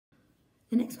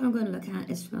The next one I'm going to look at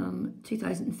is from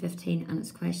 2015 and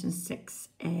it's question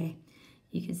 6a.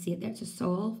 You can see it there to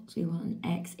solve, so you want an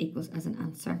x equals as an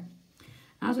answer.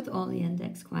 As with all the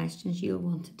index questions, you'll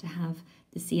want it to have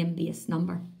the same base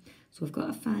number. So we've got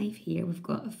a 5 here, we've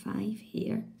got a 5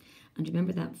 here, and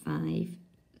remember that 5,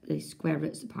 the square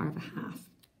root is the power of a half.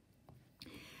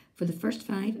 For the first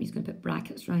 5, I'm just going to put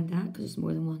brackets around that because there's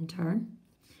more than one term.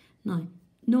 Now,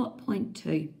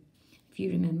 0.2, if you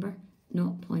remember,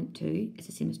 0.2 is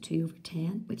the same as 2 over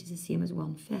 10, which is the same as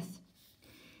 1/5.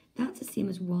 That's the same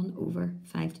as 1 over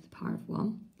 5 to the power of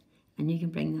 1, and you can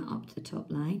bring that up to the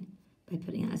top line by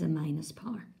putting it as a minus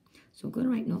power. So I'm going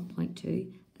to write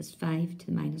 0.2 as 5 to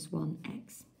the minus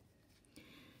 1x.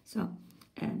 So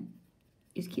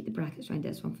just keep the brackets around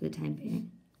this one for the time being.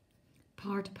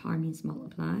 Power to power means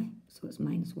multiply, so it's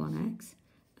minus 1x,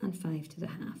 and 5 to the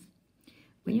half.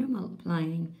 When you're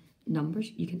multiplying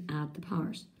numbers, you can add the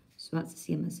powers. So that's the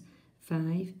same as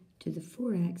 5 to the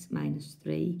 4x minus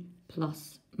 3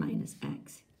 plus minus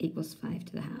x equals 5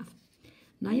 to the half.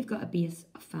 Now you've got a base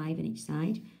of 5 on each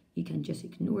side. You can just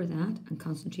ignore that and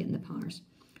concentrate on the powers.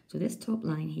 So this top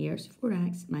line here is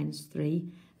 4x minus 3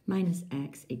 minus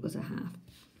x equals a half.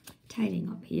 Tidying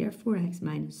up here, 4x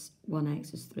minus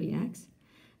 1x is 3x.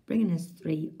 Bringing this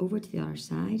 3 over to the other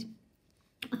side,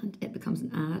 and it becomes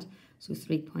an add, so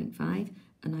 3.5.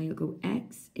 And now you'll go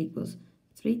x equals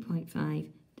 3.5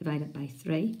 divided by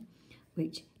 3,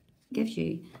 which gives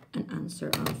you an answer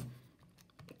of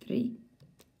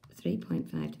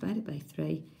 3.5 divided by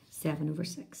 3, 7 over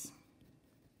 6.